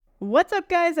What's up,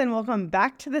 guys, and welcome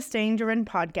back to the Staying Driven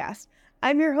podcast.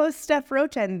 I'm your host, Steph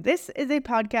Roach, and this is a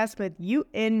podcast with you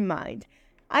in mind.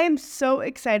 I am so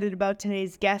excited about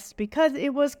today's guest because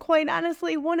it was quite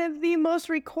honestly one of the most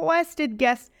requested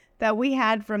guests that we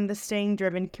had from the Staying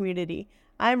Driven community.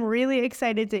 I'm really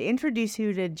excited to introduce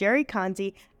you to Jerry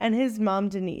Conti and his mom,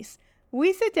 Denise.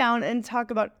 We sit down and talk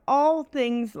about all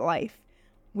things life.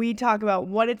 We talk about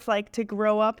what it's like to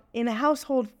grow up in a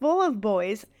household full of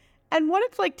boys and what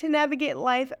it's like to navigate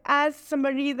life as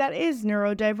somebody that is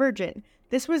neurodivergent.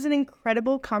 This was an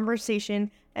incredible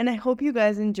conversation, and I hope you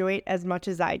guys enjoy it as much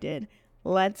as I did.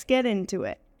 Let's get into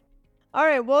it. All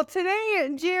right, well, today,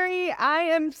 Jerry, I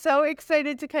am so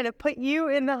excited to kind of put you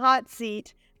in the hot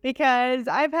seat because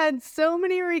I've had so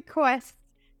many requests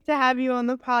to have you on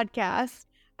the podcast.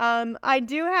 I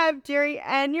do have Jerry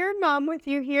and your mom with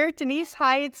you here. Denise,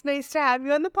 hi, it's nice to have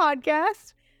you on the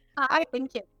podcast. Hi,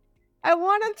 thank you. I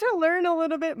wanted to learn a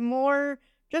little bit more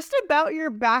just about your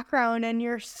background and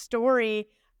your story,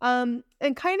 and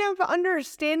kind of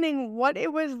understanding what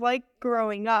it was like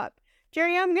growing up.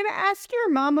 Jerry, I'm going to ask your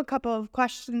mom a couple of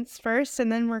questions first,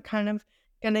 and then we're kind of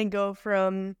going to go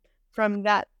from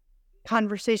that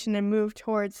conversation and move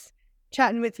towards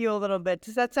chatting with you a little bit.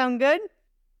 Does that sound good?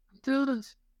 It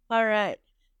does. All right.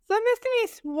 So, Miss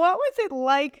Denise, what was it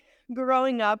like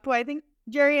growing up? Well, I think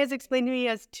Jerry has explained to me he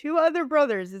has two other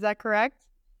brothers. Is that correct?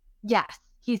 Yes,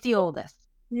 he's the oldest.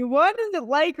 What is it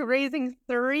like raising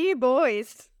three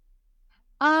boys?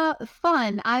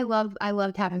 Fun. I loved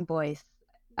having boys.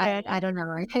 I don't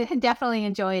know. I definitely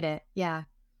enjoyed it. Yeah.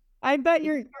 I bet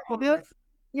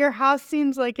your house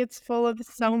seems like it's full of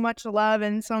so much love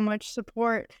and so much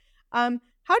support. How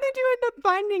did you end up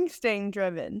finding Staying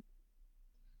Driven?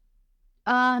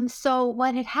 So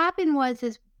what had happened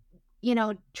was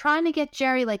trying to get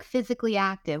Jerry like physically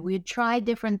active. We had tried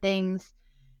different things.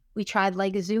 We tried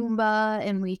like Zumba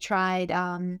and we tried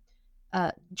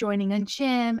joining a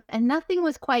gym, and nothing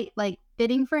was quite like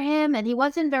fitting for him, and he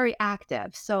wasn't very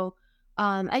active. So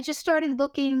I just started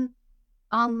looking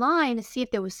online to see if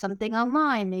there was something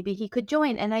online maybe he could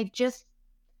join, and I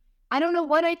don't know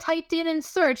what I typed in and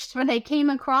searched when I came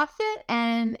across it,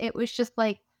 and it was just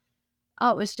like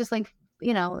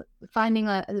finding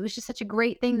it was just such a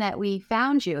great thing that we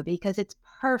found you, because it's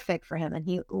perfect for him and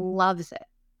he loves it.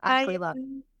 Absolutely love it.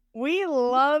 We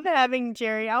love having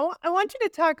Jerry. I want you to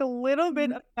talk a little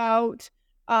bit about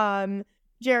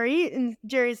Jerry and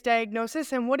Jerry's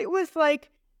diagnosis and what it was like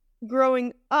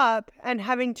growing up and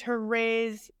having to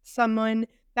raise someone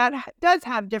that does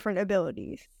have different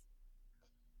abilities.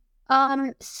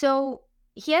 So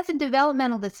he has a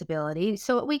developmental disability.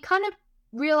 So we kind of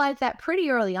realized that pretty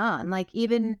early on. Like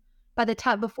even by the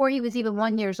time before he was even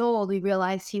 1 year old, we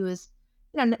realized he was,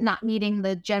 not meeting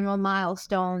the general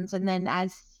milestones. And then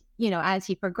as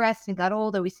he progressed and got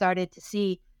older, we started to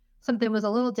see something was a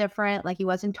little different. Like he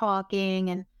wasn't talking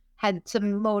and had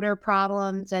some motor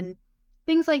problems and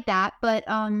things like that. But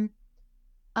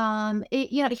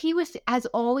has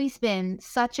always been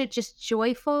such a just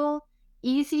joyful,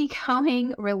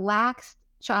 easygoing, relaxed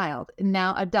child,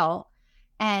 now adult.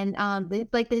 And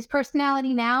like his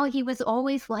personality now, he was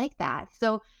always like that.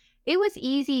 So it was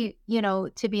easy,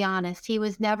 to be honest. He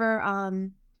was never,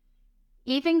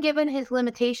 even given his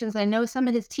limitations. I know some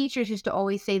of his teachers used to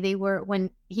always say when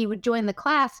he would join the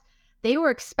class, they were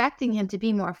expecting him to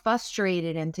be more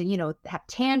frustrated and to, have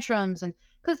tantrums, and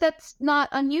because that's not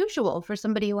unusual for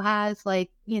somebody who has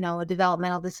like, a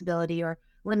developmental disability or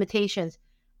limitations.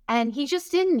 And he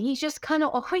just didn't. He just kind of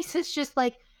always is just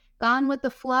like gone with the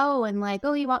flow and like,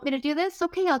 oh, you want me to do this?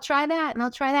 Okay, I'll try that and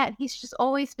I'll try that. He's just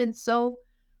always been so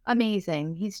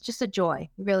amazing. He's just a joy.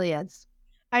 He really is.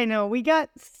 I know. We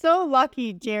got so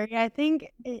lucky, Jerry. I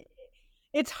think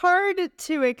it's hard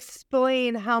to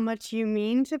explain how much you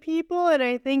mean to people, and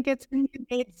I think it's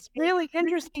really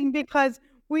interesting because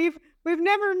we've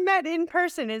never met in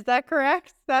person. Is that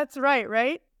correct? That's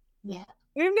right? Yeah.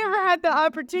 We've never had the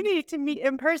opportunity to meet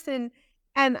in person,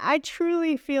 and I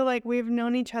truly feel like we've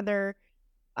known each other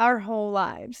our whole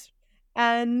lives.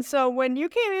 And so when you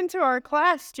came into our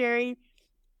class, Jerry,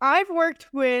 I've worked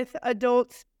with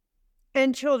adults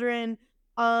and children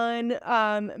on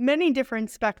many different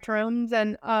spectrums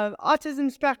and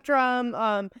autism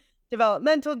spectrum,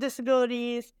 developmental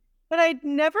disabilities, but I'd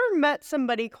never met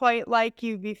somebody quite like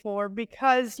you before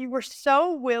because you were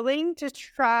so willing to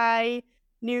try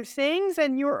new things,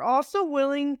 and you were also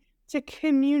willing to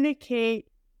communicate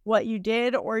what you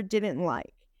did or didn't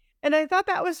like. And I thought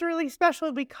that was really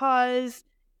special because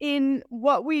in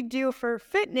what we do for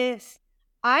fitness,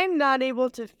 I'm not able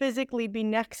to physically be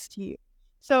next to you.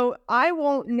 So I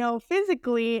won't know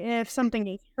physically if something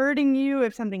is hurting you,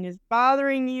 if something is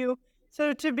bothering you.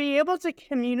 So to be able to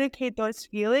communicate those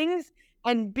feelings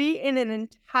and be in an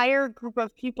entire group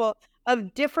of people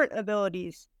of different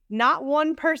abilities, not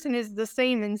one person is the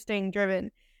same in staying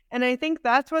driven. And I think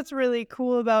that's what's really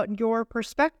cool about your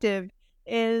perspective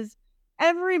is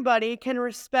everybody can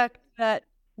respect that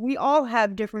we all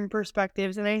have different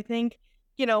perspectives. And I think,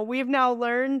 we've now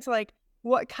learned like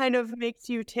what kind of makes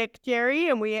you tick, Jerry,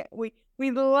 and we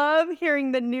love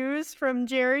hearing the news from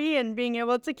Jerry and being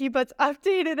able to keep us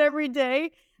updated every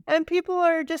day, and people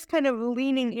are just kind of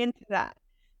leaning into that.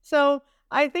 So,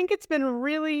 I think it's been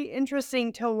really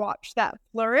interesting to watch that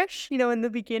flourish. In the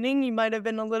beginning, you might have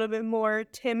been a little bit more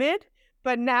timid,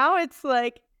 but now it's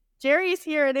like Jerry's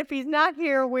here, and if he's not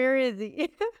here, where is he?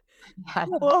 Yeah.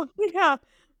 Well, yeah.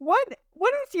 What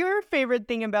is your favorite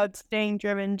thing about staying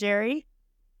driven, Jerry?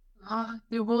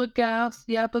 The workouts,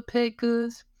 the apple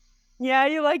pickers. Yeah,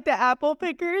 you like the apple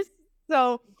pickers?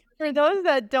 So, for those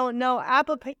that don't know,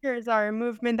 apple pickers are a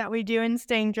movement that we do in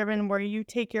Staying Driven where you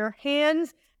take your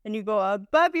hands and you go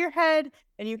above your head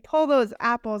and you pull those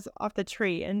apples off the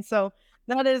tree. And so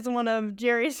that is one of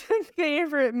Jerry's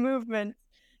favorite movements.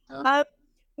 Uh, Uh,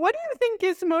 what do you think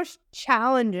is most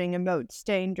challenging about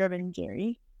staying driven,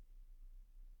 Jerry?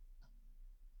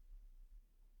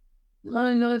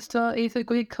 I know it's a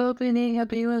great company. I've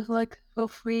been with like for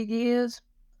 3 years.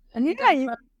 And you Yeah,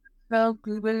 guys found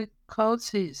good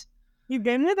coaches. you've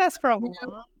been with us for a You know,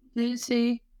 while.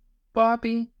 Lucy,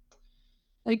 Bobby,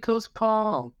 and Coach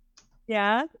Paul.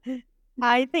 Yeah.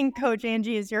 I think Coach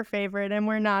Angie is your favorite, and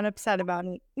we're not upset about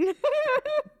it.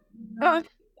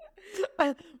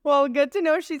 Well, good to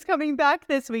know she's coming back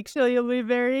this week, so you'll be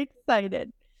very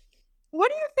excited. What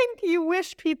do you think you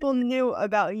wish people knew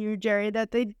about you, Jerry,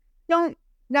 that they don't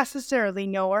necessarily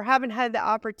know or haven't had the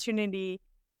opportunity?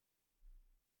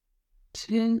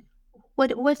 Tin-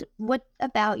 What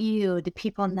about you do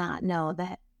people not know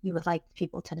that you would like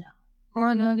people to know?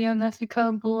 Oh no, yeah, that's a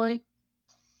cowboy.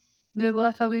 There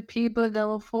were other people that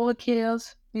were 4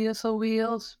 kills, Meals on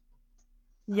Wheels.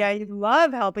 Yeah, you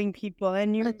love helping people,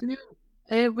 and I you, do.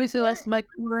 I was last my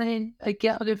brain. I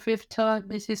got the fifth time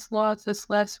Mrs. Lots this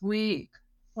last week.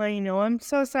 well, I'm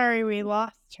so sorry we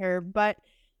lost her, but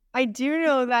I do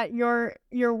know that your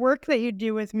work that you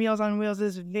do with Meals on Wheels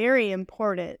is very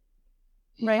important,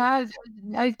 right?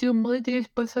 Yeah, I do Mondays,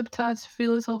 but sometimes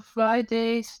feels on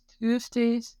Fridays,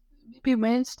 Tuesdays, maybe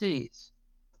Wednesdays.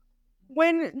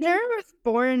 When Jerry was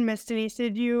born, Miss Denise,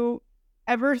 did you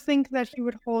ever think that he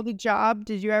would hold a job?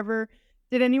 Did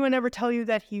anyone ever tell you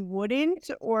that he wouldn't?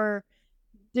 Or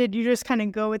did you just kind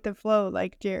of go with the flow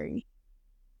like Jerry?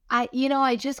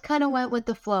 I just kind of went with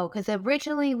the flow because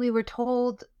originally we were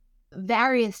told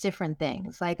various different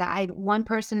things. Like one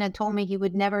person had told me he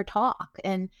would never talk,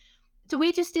 and so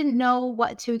we just didn't know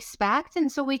what to expect, and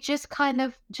so we just kind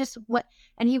of just what.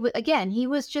 And he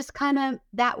was just kind of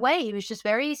that way. He was just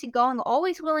very easygoing,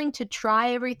 always willing to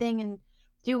try everything and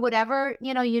do whatever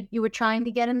you were trying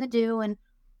to get him to do, and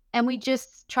we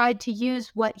just tried to use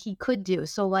what he could do.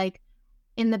 So like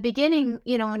in the beginning,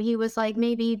 when he was like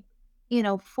maybe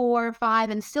 4 or 5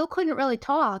 and still couldn't really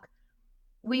talk,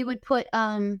 we would put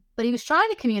but he was trying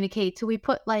to communicate, so we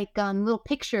put like little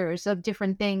pictures of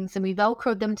different things and we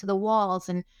velcroed them to the walls,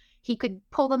 and he could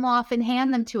pull them off and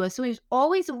hand them to us. So he was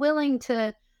always willing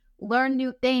to learn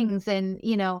new things, and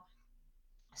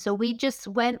so we just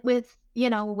went with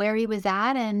where he was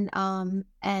at, and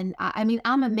I mean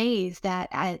I'm amazed at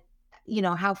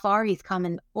how far he's come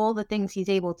and all the things he's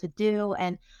able to do,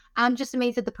 and I'm just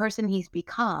amazed at the person he's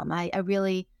become.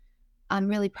 I'm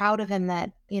really proud of him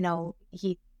that,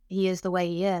 he is the way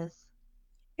he is.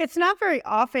 It's not very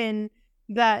often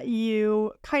that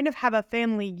you kind of have a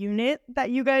family unit that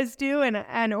you guys do,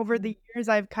 and over the years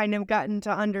I've kind of gotten to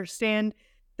understand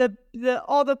the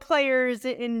all the players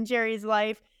in Jerry's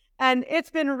life, and it's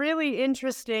been really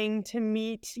interesting to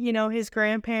meet, his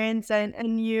grandparents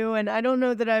and you, and I don't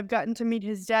know that I've gotten to meet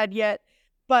his dad yet,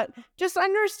 but just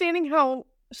understanding how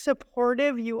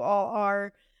supportive you all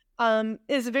are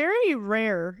is very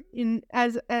rare in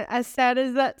as sad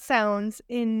as that sounds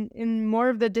in more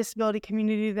of the disability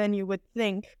community than you would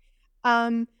think.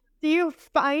 Um, do you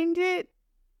find it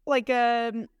like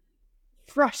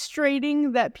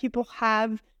frustrating that people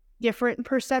have different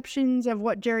perceptions of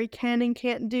what Jerry can and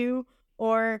can't do,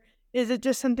 or is it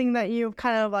just something that you've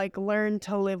kind of like learned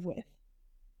to live with?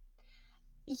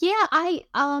 Yeah, I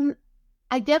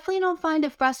definitely don't find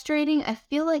it frustrating. I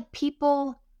feel like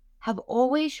people have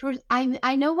always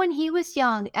I know when he was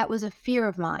young, that was a fear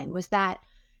of mine, was that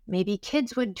maybe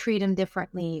kids would treat him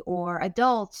differently or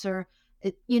adults, or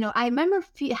I remember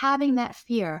having that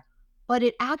fear, but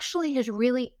it actually has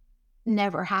really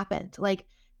never happened. Like,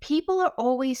 people are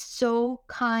always so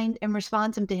kind and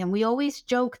responsive to him. We always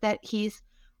joke that he's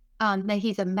a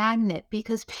magnet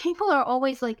because people are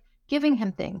always like giving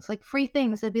him things, like free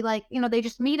things. They'd be like, they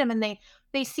just meet him and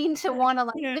they seem to want to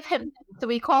like Yeah. give him things. So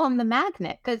we call him the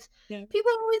magnet because Yeah.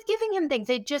 people are always giving him things.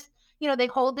 They just, they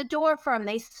hold the door for him,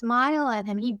 they smile at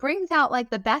him. He brings out like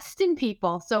the best in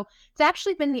people. So it's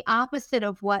actually been the opposite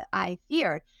of what I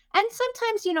feared. And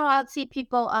sometimes, I'll see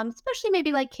people, especially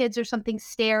maybe like kids or something,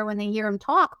 stare when they hear him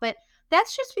talk, but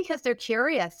that's just because they're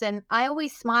curious. And I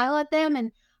always smile at them,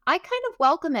 and I kind of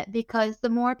welcome it because the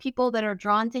more people that are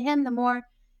drawn to him,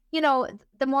 you know,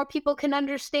 the more people can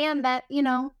understand that,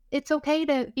 it's okay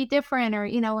to be different, or,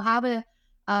 have a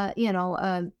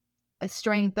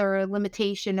strength or a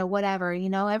limitation or whatever.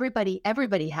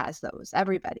 Everybody has those.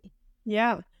 Everybody.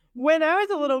 Yeah. When I was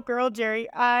a little girl,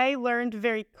 Jerry, I learned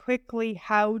very quickly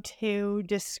how to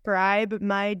describe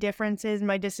my differences,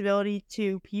 my disability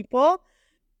to people.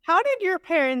 How did your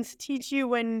parents teach you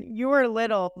when you were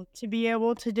little to be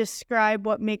able to describe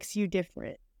what makes you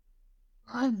different?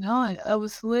 I'm not. I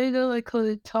was little, I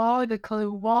couldn't talk, I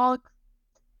couldn't walk,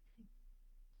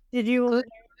 Did you?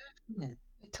 couldn't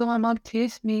until my mom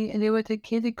kissed me and they went to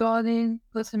kindergarten,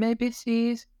 got some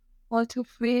ABCs, 1, 2,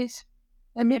 3,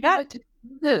 and maybe Yeah. went to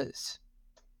this.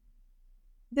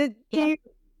 Did do Yeah. you,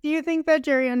 do you think that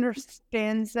Jerry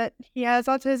understands that he has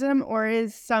autism, or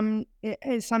is some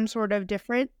sort of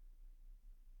different?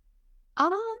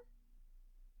 Um,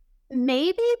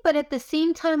 Maybe, but at the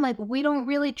same time, like, we don't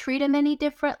really treat him any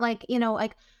different. Like,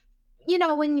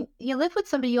 when you live with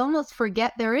somebody, you almost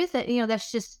forget there is a,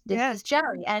 this Yeah. is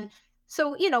Jerry. And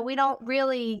so, we don't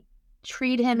really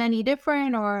treat him any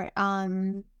different, or,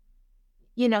 so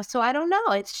I don't know.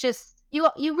 It's just, you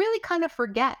really kind of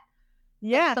forget that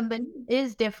Yeah. somebody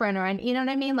is different, or, you know what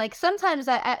I mean? Like, sometimes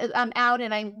I'm out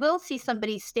and I will see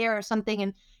somebody stare or something,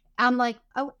 and I'm like,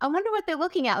 I wonder what they're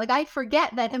looking at. Like, I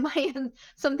forget that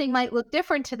something might look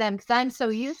different to them because I'm so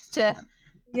used to,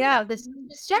 Yeah. this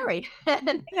is Jerry.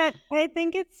 Yeah, I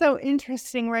think it's so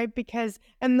interesting, right?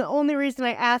 And the only reason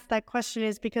I asked that question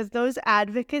is because those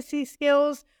advocacy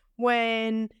skills,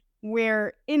 when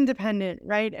we're independent,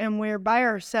 right? And we're by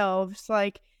ourselves,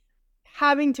 like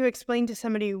having to explain to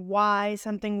somebody why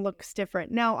something looks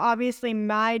different. Now, obviously,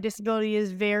 my disability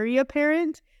is very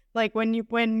apparent. Like when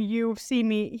you see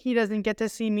me, he doesn't get to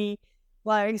see me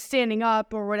like standing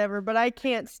up or whatever, but I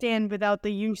can't stand without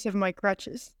the use of my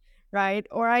crutches, right?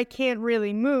 Or I can't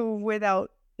really move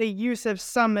without the use of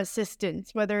some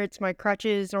assistance, whether it's my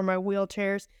crutches or my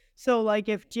wheelchairs. So like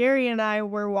if Jerry and I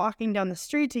were walking down the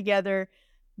street together,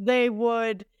 they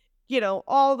would,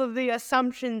 all of the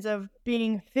assumptions of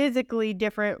being physically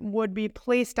different would be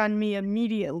placed on me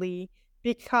immediately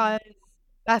because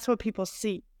that's what people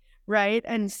see, right?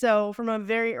 And so from a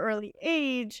very early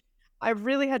age, I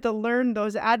really had to learn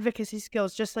those advocacy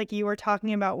skills, just like you were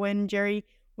talking about when Jerry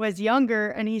was younger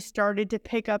and he started to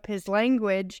pick up his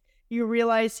language. You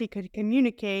realized he could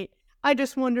communicate. I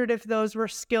just wondered if those were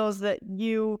skills that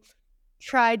you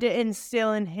tried to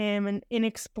instill in him and in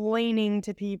explaining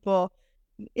to people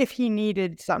if he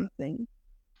needed something.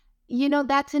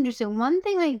 That's interesting. One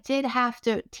thing I did have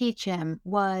to teach him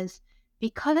was,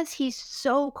 because he's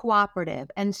so cooperative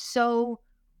and so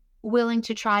willing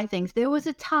to try things. There was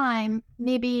a time,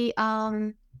 maybe,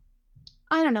 I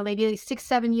don't know, maybe like 6,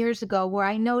 7 years ago, where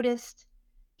I noticed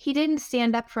he didn't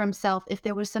stand up for himself if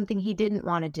there was something he didn't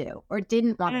want to do or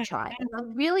didn't want to try. And I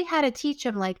really had to teach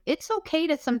him, like, it's okay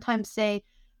to sometimes say,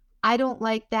 I don't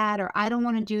like that, or I don't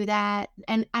want to do that.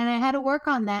 And I had to work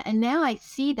on that. And now I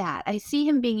see that. I see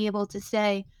him being able to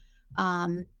say,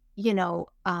 um, you know,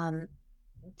 um,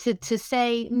 to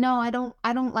say, no, I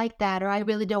don't like that, or I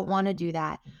really don't want to do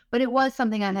that. But it was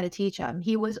something I had to teach him.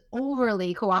 He was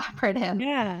overly cooperative.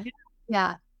 Yeah.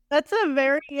 Yeah. That's a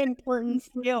very important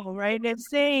skill, right? It's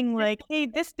saying like, hey,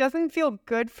 this doesn't feel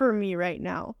good for me right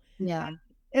now. Yeah.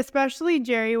 Especially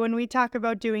Jerry, when we talk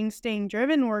about doing staying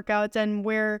driven workouts and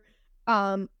we're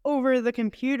over the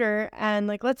computer, and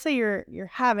like let's say you're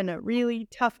having a really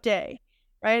tough day,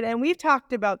 right? And we've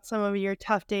talked about some of your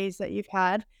tough days that you've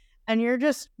had and you're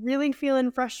just really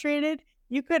feeling frustrated.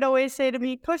 You could always say to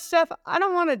me, Coach Steph, I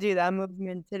don't want to do that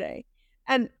movement today.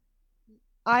 And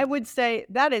I would say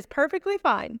that is perfectly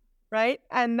fine, right?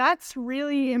 And that's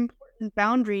really important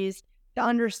boundaries to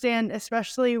understand,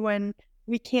 especially when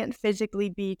we can't physically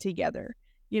be together,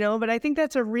 But I think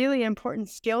that's a really important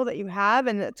skill that you have,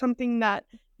 and it's something that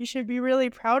you should be really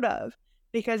proud of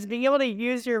because being able to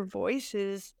use your voice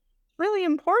is really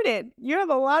important. You have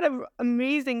a lot of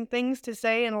amazing things to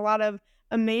say and a lot of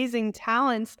amazing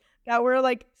talents that we're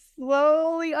like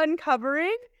slowly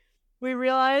uncovering. We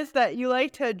realized that you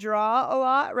like to draw a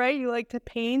lot, right? You like to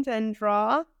paint and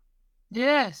draw.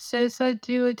 Yes, yes, I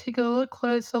do. I take a little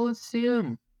class on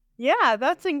Zoom. Yeah,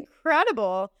 that's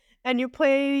incredible. And you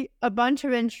play a bunch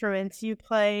of instruments. You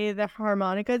play the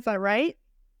harmonica, is that right?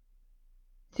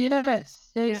 Yes,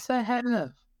 yes, I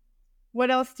have. What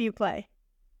else do you play?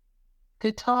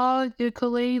 Guitar,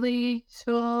 ukulele,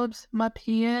 drums, my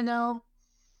piano.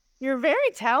 You're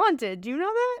very talented. Do you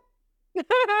know that?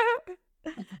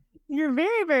 You're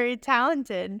very, very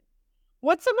talented.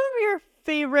 What's some of your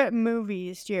favorite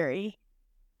movies, Jerry?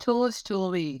 Toy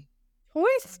Story.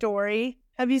 Toy Story.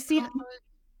 Have you seen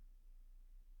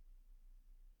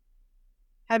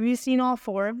all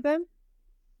 4 of them?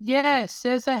 Yes,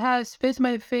 yes, I have. It's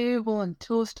my favorite one.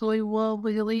 Toy Story 1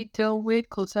 really dealt with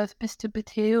because that's Mr.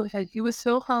 Potato Head. He was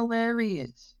so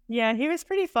hilarious. Yeah, he was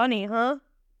pretty funny, huh?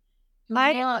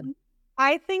 Yeah.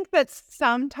 I think that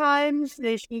sometimes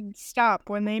they should stop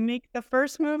when they make the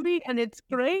first movie and it's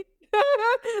great.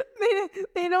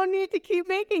 they don't need to keep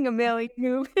making a million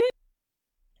movies.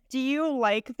 Do you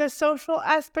like the social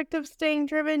aspect of staying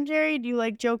driven, Jerry? Do you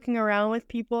like joking around with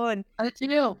people and I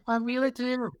do. I really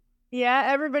do. yeah,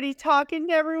 everybody talking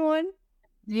to everyone?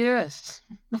 Yes.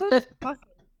 Awesome.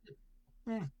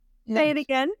 Say it Yes.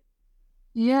 again.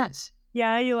 Yes.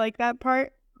 Yeah, you like that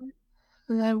part?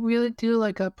 I really do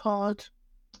like a pod.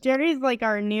 Jerry's like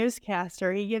our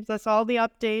newscaster. He gives us all the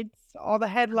updates, all the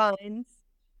headlines.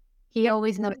 He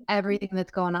always knows everything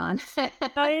that's going on.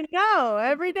 I know,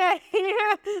 every day.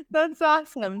 That's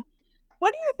awesome.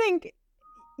 What do you think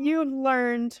you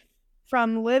learned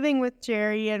from living with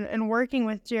Jerry and working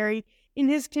with Jerry in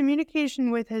his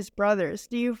communication with his brothers?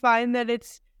 Do you find that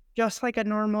it's just like a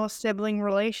normal sibling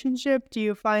relationship? Do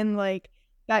you find like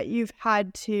that you've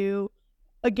had to,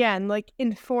 again, like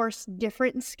enforce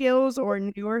different skills or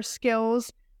newer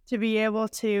skills to be able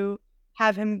to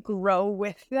have him grow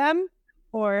with them?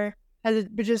 Or has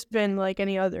it just been like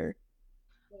any other?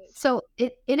 So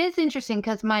it is interesting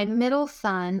because my middle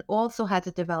son also has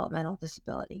a developmental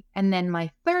disability. And then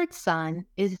my third son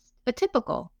is a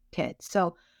typical kid.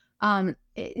 So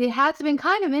it has been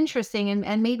kind of interesting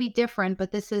and maybe different,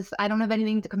 but I don't have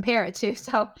anything to compare it to.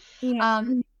 So, Yeah.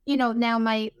 now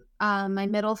my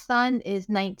middle son is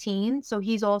 19. So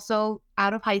he's also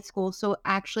out of high school. So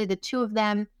actually the two of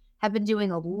them have been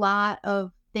doing a lot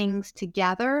of things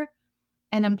together.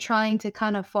 And I'm trying to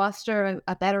kind of foster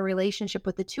a better relationship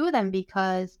with the two of them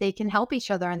because they can help each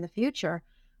other in the future.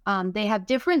 They have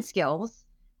different skills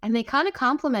and they kind of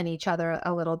complement each other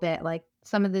a little bit. Like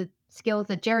some of the skills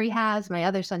that Jerry has, my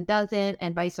other son doesn't,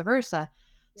 and vice versa.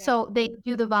 Yeah. So they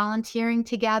do the volunteering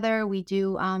together. We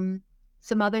do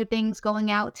some other things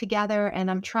going out together. And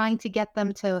I'm trying to get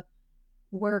them to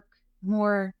work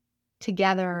more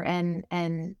together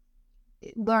and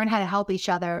learn how to help each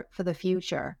other for the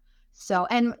future. So,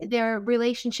 and their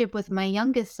relationship with my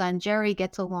youngest son, Jerry,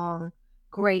 gets along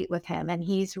great with him. And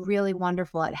he's really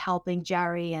wonderful at helping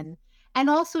Jerry and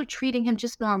also treating him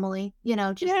just normally,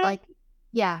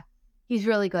 yeah, he's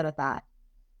really good at that.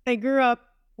 I grew up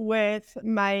with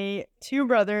my 2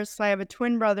 brothers. So I have a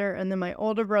twin brother, and then my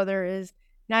older brother is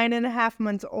 9.5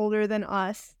 months older than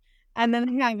us. And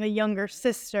then I have a younger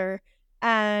sister,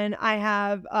 and I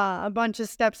have a bunch of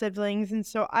step siblings. And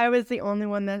so I was the only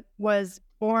one that was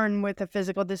born with a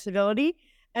physical disability.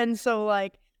 And so,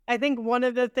 like, I think one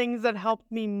of the things that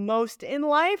helped me most in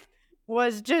life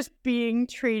was just being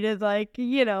treated like,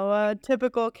 a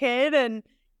typical kid. And,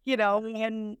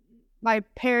 and my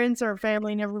parents or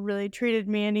family never really treated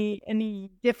me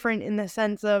any different in the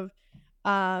sense of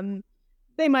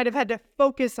they might have had to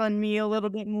focus on me a little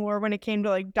bit more when it came to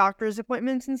like doctor's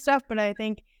appointments and stuff. But I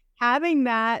think having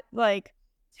that like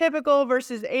typical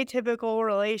versus atypical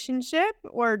relationship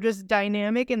or just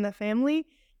dynamic in the family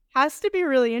has to be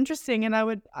really interesting. And I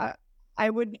would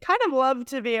kind of love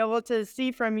to be able to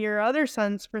see from your other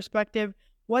son's perspective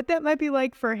what that might be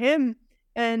like for him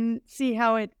and see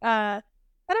how it I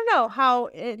don't know how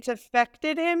it's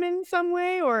affected him in some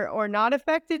way or not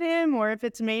affected him, or if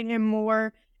it's made him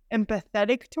more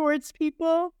empathetic towards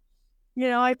people.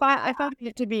 I found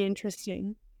it to be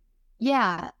interesting.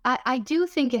 Yeah, I do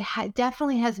think it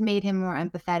definitely has made him more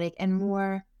empathetic and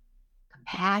more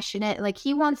compassionate. Like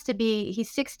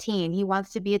he's 16. He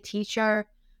wants to be a teacher.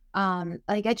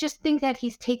 Like I just think that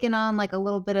he's taken on like a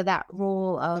little bit of that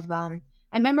role of,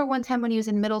 I remember one time when he was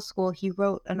in middle school, he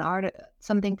wrote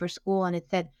something for school and it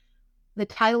said, the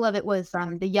title of it was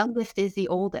The Youngest is the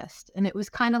Oldest. And it was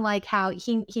kind of like how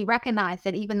he recognized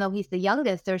that even though he's the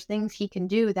youngest, there's things he can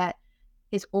do that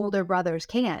his older brothers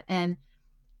can't. And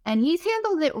And he's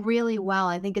handled it really well.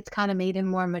 I think it's kind of made him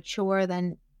more mature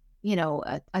than,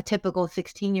 a typical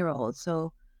 16-year-old.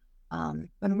 So I'm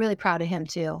really proud of him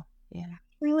too. Yeah.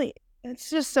 Really, it's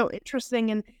just so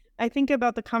interesting. And I think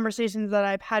about the conversations that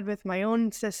I've had with my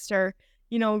own sister,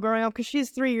 growing up, because she's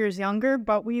 3 years younger,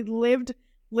 but we lived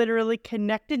literally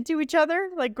connected to each other,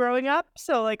 like growing up.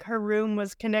 So, like, her room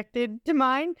was connected to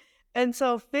mine. And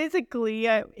so, physically,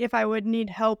 if I would need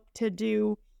help to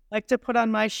do, like, to put on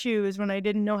my shoes when I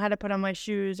didn't know how to put on my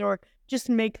shoes or just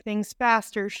make things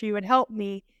faster, she would help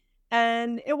me.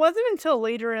 And it wasn't until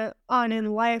later on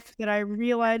in life that I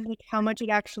realized, like, how much it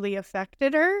actually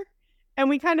affected her. And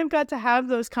we kind of got to have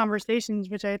those conversations,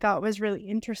 which I thought was really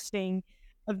interesting,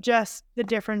 of just the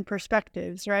different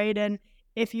perspectives, right? And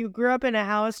if you grew up in a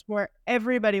house where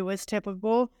everybody was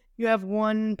typical, you have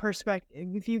one perspective.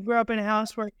 If you grew up in a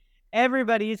house where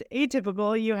everybody is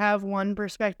atypical, you have one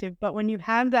perspective. But when you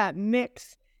have that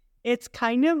mix, it's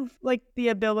kind of like the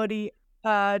ability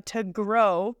to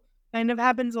grow kind of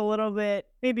happens a little bit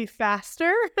maybe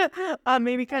faster,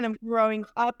 maybe kind of growing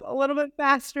up a little bit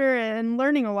faster and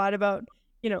learning a lot about,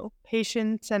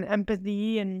 patience and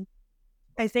empathy. And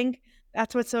I think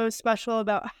that's what's so special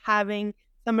about having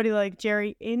somebody like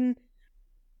Jerry in,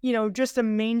 just a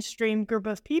mainstream group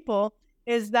of people,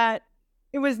 is that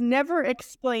it was never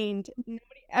explained. Nobody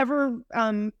ever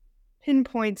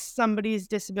pinpoints somebody's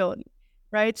disability,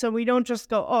 right? So we don't just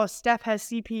go, oh, Steph has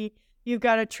CP, you've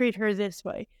got to treat her this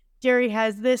way. Jerry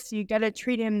has this, you got to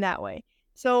treat him that way.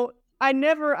 So I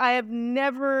have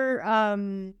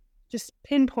never just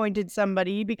pinpointed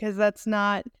somebody, because that's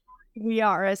not who we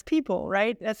are as people,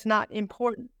 right? That's not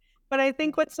important. But I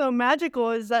think what's so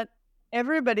magical is that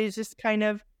everybody's just kind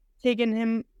of taken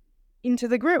him into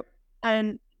the group,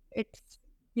 and it's,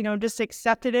 just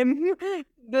accepted him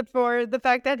for the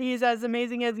fact that he's as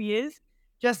amazing as he is,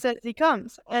 just as he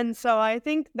comes. And so I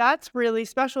think that's really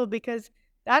special, because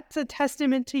that's a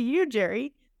testament to you,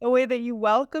 Jerry, the way that you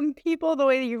welcome people, the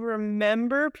way that you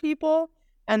remember people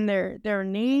and their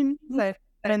names,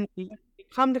 and they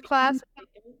come to class,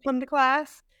 come to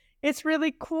class. It's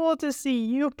really cool to see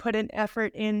you put an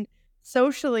effort in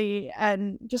socially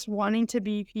and just wanting to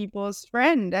be people's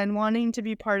friend and wanting to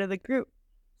be part of the group.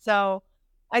 So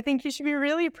I think you should be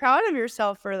really proud of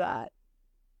yourself for that.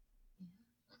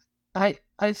 I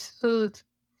should.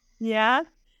 Yeah.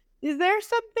 Is there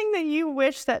something that you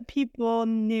wish that people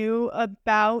knew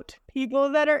about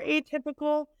people that are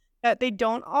atypical that they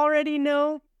don't already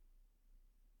know?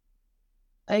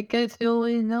 I guess you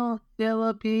only know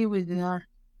they'll be with her.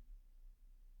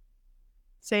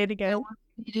 Say it again.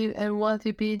 I want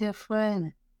to be their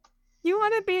friend. You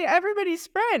want to be everybody's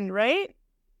friend, right?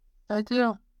 I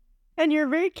do. And you're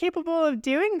very capable of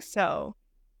doing so.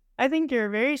 I think you're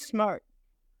very smart.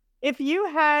 If you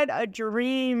had a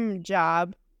dream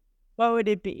job, what would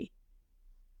it be?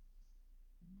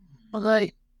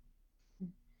 Like,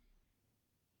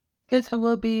 guess I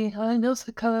will be, I know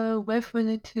some kind of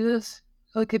reference to this.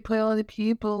 I could play all the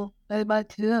people at my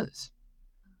tears.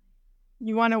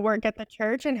 You want to work at the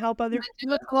church and help other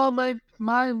people? I call my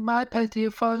pastor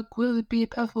father will be a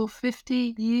pastor for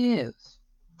 50 years.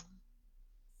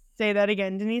 Say that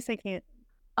again, Denise. I can't.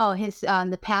 Oh,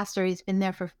 the pastor, he's been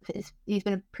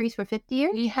a priest for 50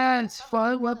 years? He has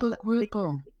 5 other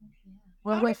people.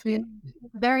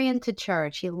 Very into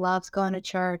church. He loves going to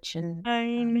church. And I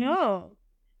know.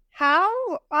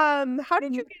 How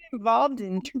did you get involved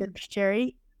in church,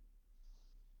 Jerry?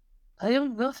 I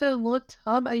don't know for a long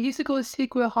time. I used to go to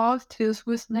secret hostels,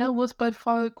 which now was by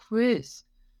Father Chris.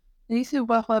 I used to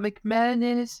watch like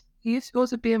McManus. He used to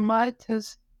also be a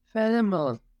Midas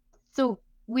family. So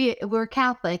we're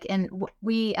Catholic, and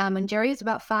we when Jerry was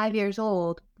about 5 years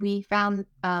old, we found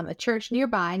a church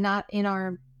nearby, not in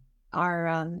our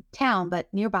town,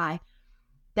 but nearby,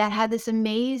 that had this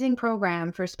amazing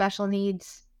program for special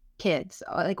needs kids,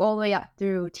 like all the way up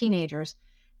through teenagers,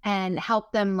 and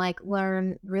help them like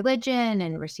learn religion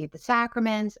and receive the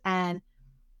sacraments. And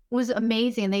it was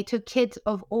amazing. They took kids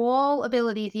of all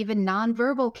abilities, even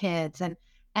nonverbal kids,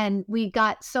 and we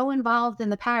got so involved in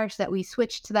the parish that we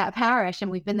switched to that parish, and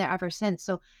we've been there ever since.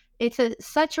 So it's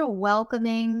such a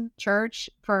welcoming church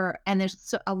and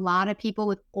there's a lot of people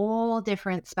with all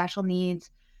different special needs,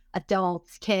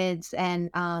 adults, kids, and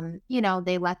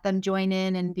they let them join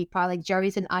in and be part. Like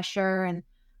Jerry's an usher,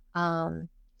 and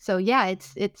so yeah,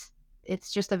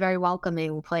 it's just a very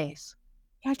welcoming place.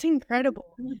 That's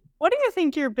incredible. What do you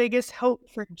think your biggest hope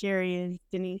for Jerry is,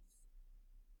 Denise?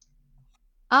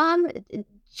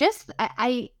 Just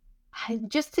I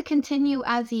Just to continue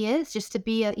as he is, just to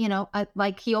be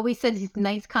like he always says, he's a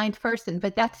nice, kind person,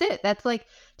 but that's it. That's like,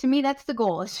 to me, that's the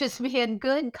goal. It's just be a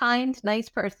good, kind, nice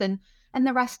person, and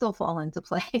the rest will fall into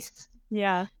place.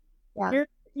 Yeah. Yeah.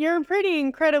 You're a pretty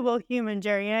incredible human,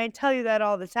 Jerry, and I tell you that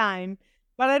all the time.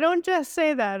 But I don't just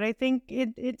say that. I think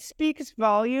it speaks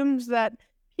volumes that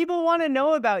people want to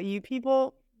know about you.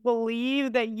 People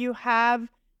believe that you have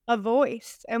a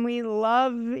voice, and we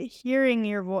love hearing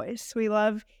your voice. We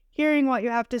love hearing what you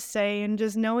have to say and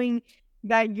just knowing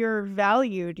that you're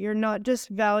valued. You're not just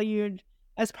valued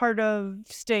as part of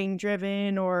staying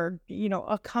driven or,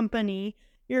 a company.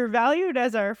 You're valued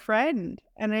as our friend.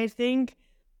 And I think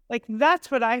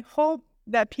that's what I hope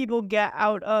that people get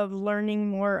out of learning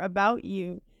more about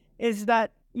you, is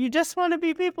that you just want to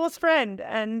be people's friend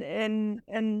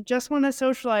and just want to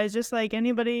socialize just like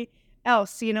anybody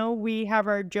else. We have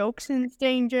our jokes in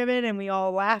staying driven and we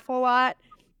all laugh a lot,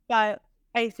 but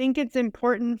I think it's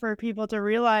important for people to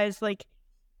realize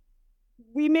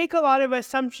we make a lot of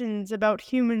assumptions about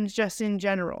humans just in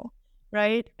general,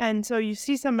 right? And so you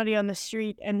see somebody on the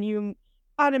street and you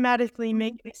automatically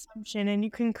make an assumption and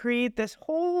you can create this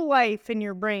whole life in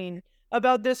your brain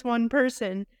about this one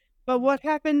person. But what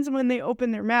happens when they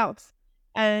open their mouth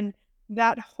and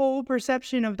that whole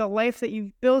perception of the life that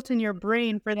you've built in your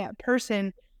brain for that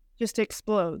person just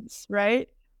explodes, right?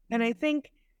 And I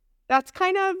think that's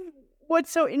kind of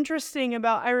what's so interesting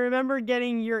about, I remember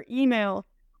getting your email,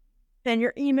 and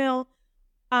your email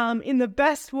in the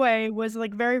best way was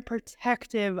very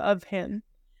protective of him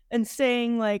and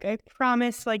saying I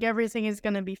promise everything is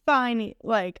going to be fine,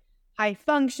 high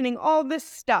functioning, all this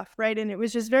stuff, right? And it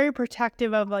was just very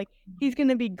protective of he's going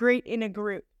to be great in a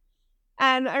group.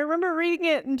 And I remember reading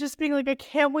it and just being I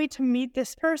can't wait to meet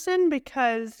this person,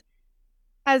 because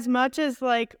as much as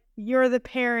you're the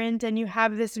parent and you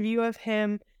have this view of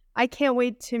him, I can't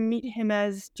wait to meet him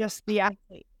as just the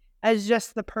athlete, as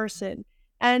just the person.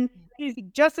 And he's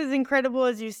just as incredible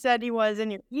as you said he was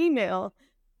in your email,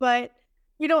 but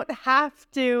you don't have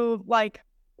to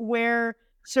wear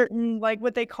certain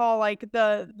what they call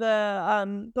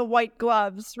the white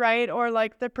gloves, right? Or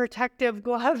the protective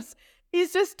gloves.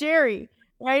 He's just Jerry,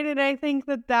 right? And I think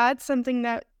that that's something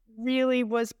that really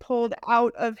was pulled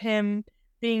out of him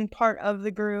being part of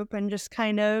the group and just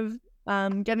kind of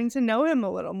getting to know him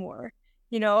a little more,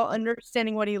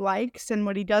 understanding what he likes and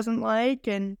what he doesn't like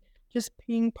and just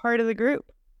being part of the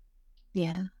group.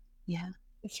 Yeah. Yeah.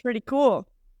 It's pretty cool.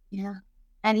 Yeah.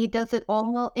 And he does it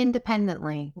all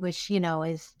independently, which,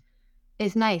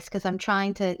 is nice, because I'm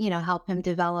trying to, help him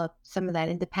develop some of that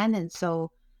independence.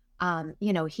 So,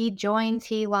 he joins,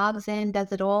 he logs in,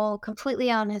 does it all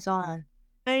completely on his own.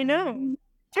 I know.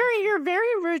 Terry, you're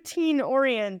very routine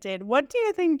oriented. What do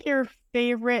you think your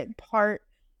favorite part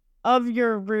of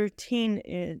your routine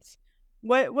is?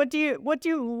 What do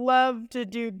you love to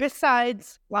do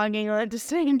besides logging on to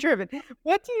staying driven?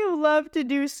 What do you love to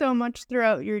do so much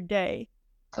throughout your day?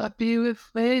 I be with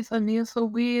friends on the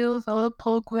wheels, other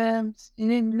programs,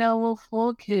 and now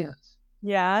focus.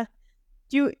 Yeah.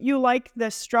 You like the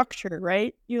structure,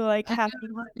 right? You like having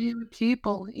be with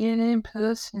people in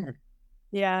person.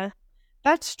 Yeah.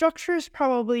 That structure's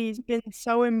probably been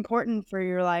so important for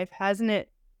your life, hasn't it?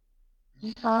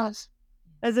 It has.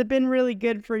 Has it been really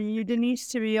good for you, Denise,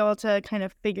 to be able to kind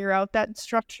of figure out that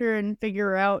structure and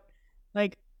figure out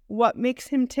what makes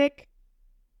him tick?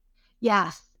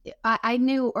 Yes. I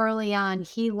knew early on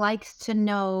he likes to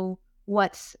know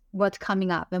what's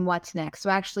coming up and what's next. So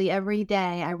actually every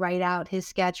day I write out his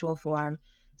schedule for him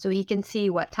so he can see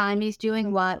what time he's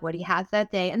doing what he has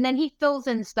that day. And then he fills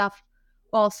in stuff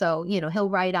also, he'll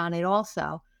write on it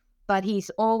also. But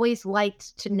he's always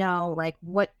liked to know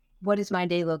what does my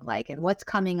day look like and what's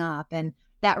coming up. And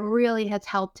that really has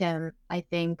helped him, I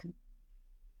think,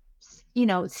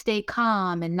 stay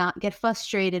calm and not get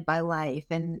frustrated by life.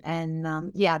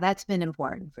 And yeah, that's been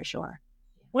important for sure.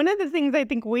 One of the things I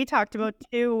think we talked about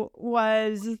too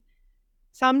was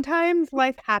sometimes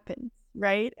life happens,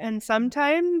 right? And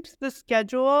sometimes the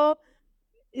schedule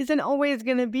isn't always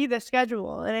going to be the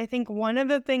schedule. And I think one of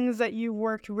the things that you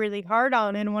worked really hard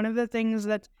on, and one of the things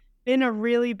that's been a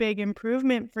really big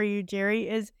improvement for you, Jerry,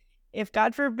 is if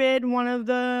God forbid one of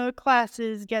the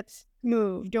classes gets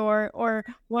moved or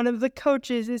one of the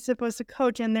coaches is supposed to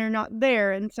coach and they're not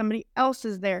there and somebody else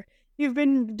is there, you've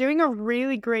been doing a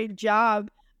really great job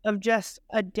of just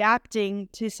adapting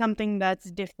to something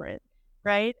that's different,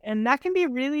 right? And that can be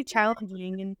really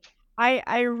challenging. And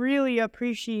I really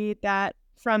appreciate that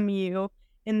from you,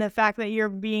 in the fact that you're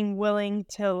being willing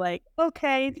to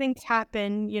okay, things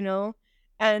happen,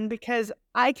 and because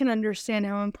I can understand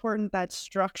how important that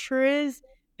structure is,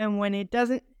 and when it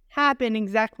doesn't happen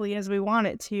exactly as we want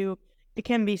it to, it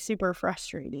can be super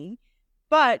frustrating.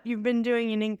 But you've been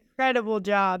doing an incredible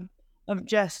job of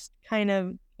just kind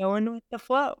of going with the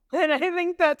flow. And I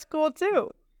think that's cool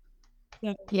too.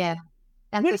 So, Yeah,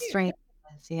 that's what a do you, strength.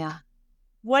 Yeah.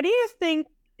 what do you think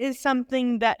is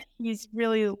something that he's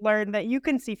really learned that you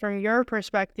can see from your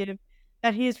perspective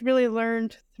that he's really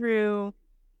learned through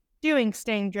doing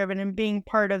staying driven and being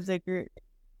part of the group?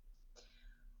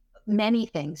 Many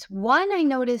things. One I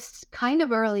noticed kind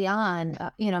of early on,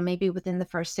 maybe within the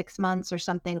first 6 months or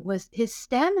something, was his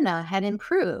stamina had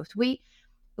improved. We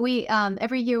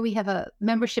every year we have a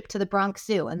membership to the Bronx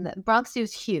Zoo, and the Bronx Zoo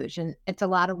is huge, and it's a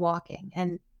lot of walking.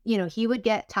 And he would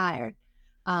get tired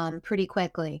pretty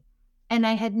quickly. And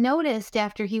I had noticed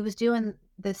after he was doing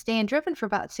the staying driven for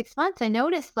about 6 months, I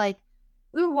noticed like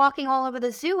we were walking all over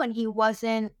the zoo, and he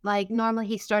wasn't like normally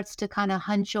he starts to kind of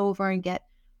hunch over and get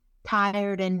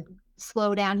tired and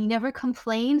slow down. He never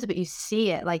complains, but you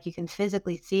see it, like you can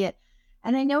physically see it.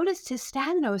 And I noticed his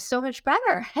stamina was so much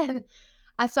better. And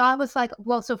I was like,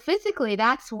 well, so physically,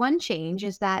 that's one change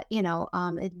is that,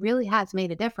 it really has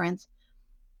made a difference.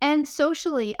 And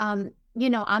socially, I'm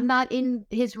not in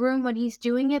his room when he's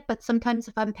doing it, but sometimes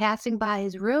if I'm passing by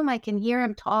his room, I can hear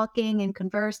him talking and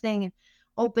conversing and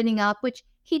opening up, which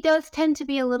he does tend to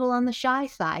be a little on the shy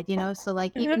side, so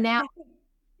like even now,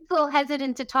 he's a little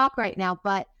hesitant to talk right now,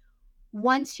 but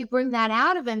once you bring that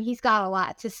out of him, he's got a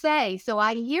lot to say. So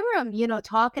I hear him,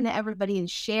 talking to everybody and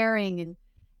sharing and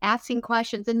asking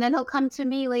questions. And then he'll come to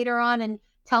me later on and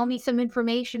tell me some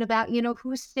information about,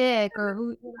 who's sick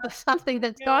or something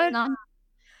that's going on.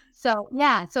 So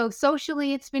yeah, so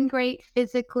socially it's been great.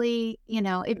 Physically,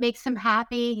 it makes him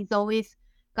happy. He's always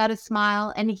got a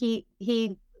smile, and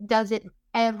he does it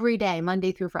every day,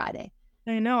 Monday through Friday.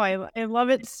 I know. I love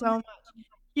it so much.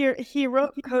 He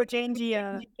wrote Coach Angie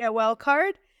a get well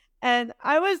card, and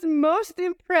I was most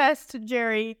impressed,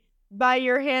 Jerry, by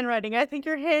your handwriting. I think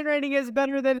your handwriting is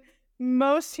better than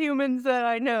most humans that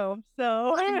I know.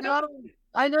 So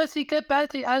I know, see, get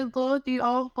back to I love the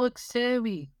all book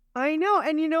series. I know,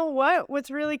 and you know what? What's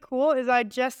really cool is I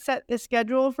just set the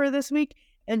schedule for this week,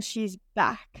 and she's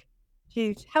back.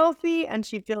 She's healthy, and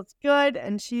she feels good,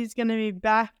 and she's going to be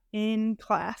back in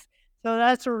class. So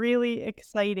that's really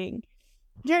exciting.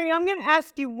 Jerry, I'm going to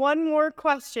ask you one more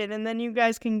question, and then you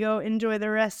guys can go enjoy the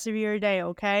rest of your day,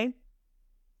 okay?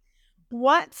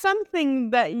 What's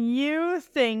something that you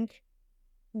think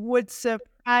would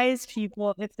surprise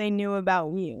people if they knew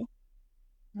about you?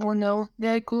 Oh no,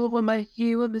 I grew up with my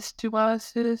hero, Mr.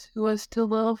 Rogers, who I still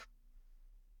love.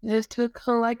 And I still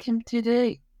kind of like him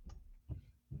today.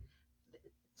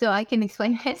 So I can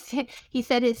explain this. He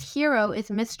said his hero is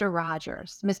Mr.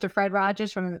 Rogers, Mr. Fred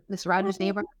Rogers from Mr. Rogers'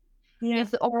 Neighborhood. Yeah.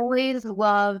 He's always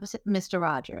loves Mr.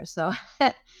 Rogers. So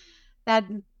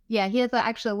he has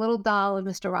actually a little doll of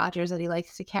Mr. Rogers that he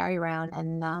likes to carry around.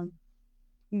 And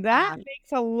that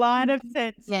makes a lot of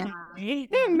sense. Yeah. Yeah.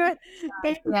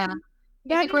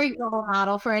 He's a great role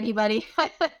model for anybody.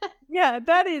 Yeah,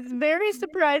 that is very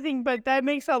surprising, but that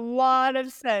makes a lot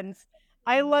of sense.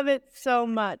 I love it so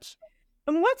much.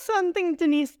 And what's something,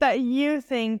 Denise, that you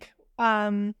think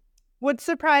would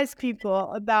surprise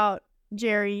people about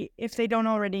Jerry if they don't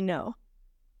already know?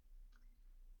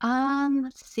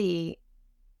 Let's see.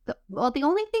 The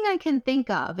only thing I can think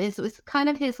of is kind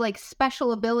of his like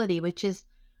special ability, which is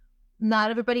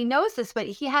not everybody knows this, but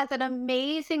he has an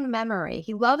amazing memory.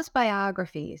 He loves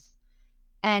biographies,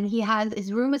 and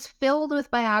his room is filled with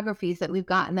biographies that we've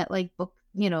gotten at like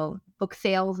book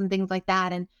sales and things like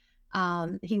that. And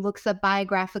he looks up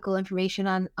biographical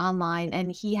information online,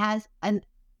 and he has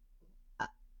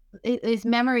his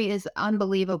memory is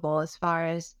unbelievable as far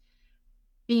as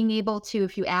being able to,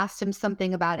 if you asked him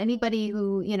something about anybody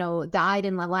who, died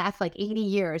in the last like 80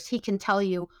 years, he can tell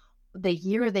you the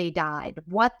year they died,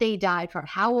 what they died from,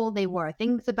 how old they were,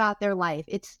 things about their life.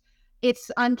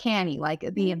 It's uncanny,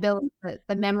 like the ability,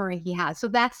 the memory he has. So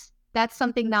that's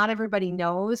something not everybody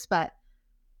knows, but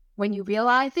when you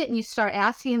realize it and you start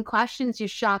asking him questions, you're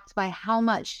shocked by how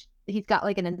much he's got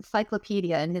like an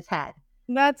encyclopedia in his head.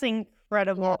 That's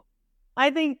incredible. Yeah. I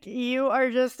think you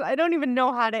are I don't even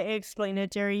know how to explain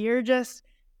it, Jerry. You're just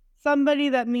somebody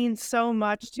that means so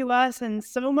much to us and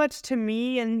so much to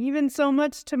me and even so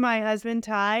much to my husband,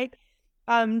 Ty.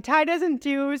 Ty doesn't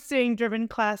do staying driven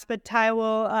class, but Ty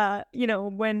will,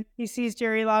 when he sees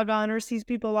Jerry log on or sees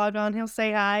people log on, he'll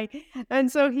say hi.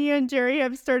 And so he and Jerry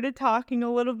have started talking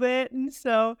a little bit. And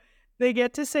so they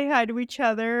get to say hi to each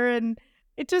other. And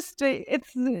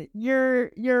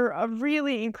you're a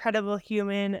really incredible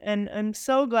human. And I'm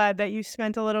so glad that you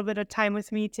spent a little bit of time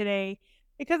with me today,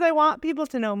 because I want people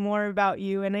to know more about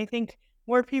you. And I think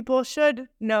more people should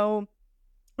know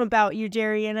about you,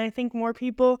 Jerry. And I think more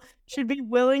people should be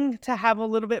willing to have a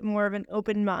little bit more of an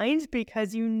open mind,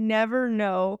 because you never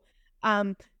know.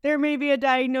 There may be a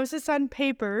diagnosis on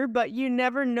paper, but you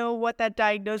never know what that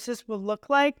diagnosis will look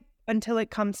like until it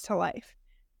comes to life,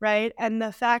 right? And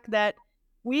the fact that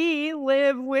we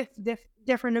live with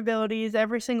different abilities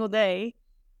every single day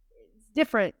is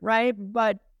different, right?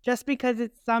 But just because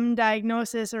it's some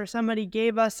diagnosis or somebody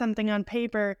gave us something on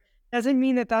paper doesn't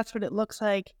mean that that's what it looks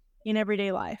like in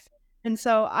everyday life. And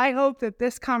so I hope that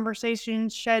this conversation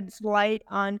sheds light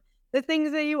on the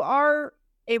things that you are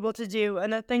able to do,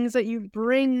 and the things that you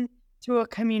bring to a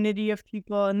community of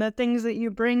people, and the things that you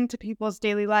bring to people's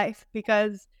daily life,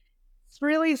 because it's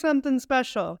really something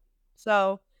special.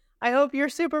 So I hope you're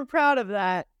super proud of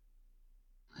that.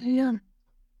 Yeah.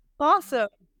 Awesome.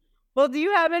 Well, do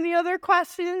you have any other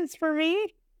questions for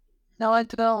me? No, I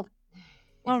don't.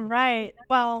 All right.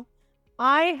 Well,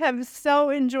 I have so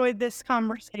enjoyed this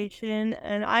conversation,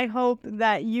 and I hope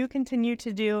that you continue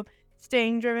to do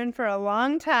Staying Driven for a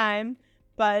long time.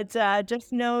 But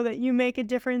just know that you make a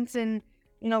difference in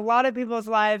a lot of people's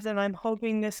lives, and I'm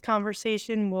hoping this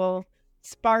conversation will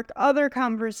spark other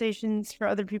conversations for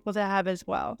other people to have as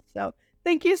well. So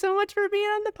thank you so much for being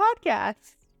on the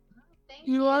podcast. Thank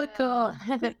You're welcome.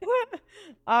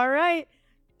 All right.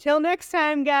 Till next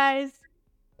time, guys.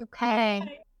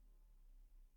 Okay.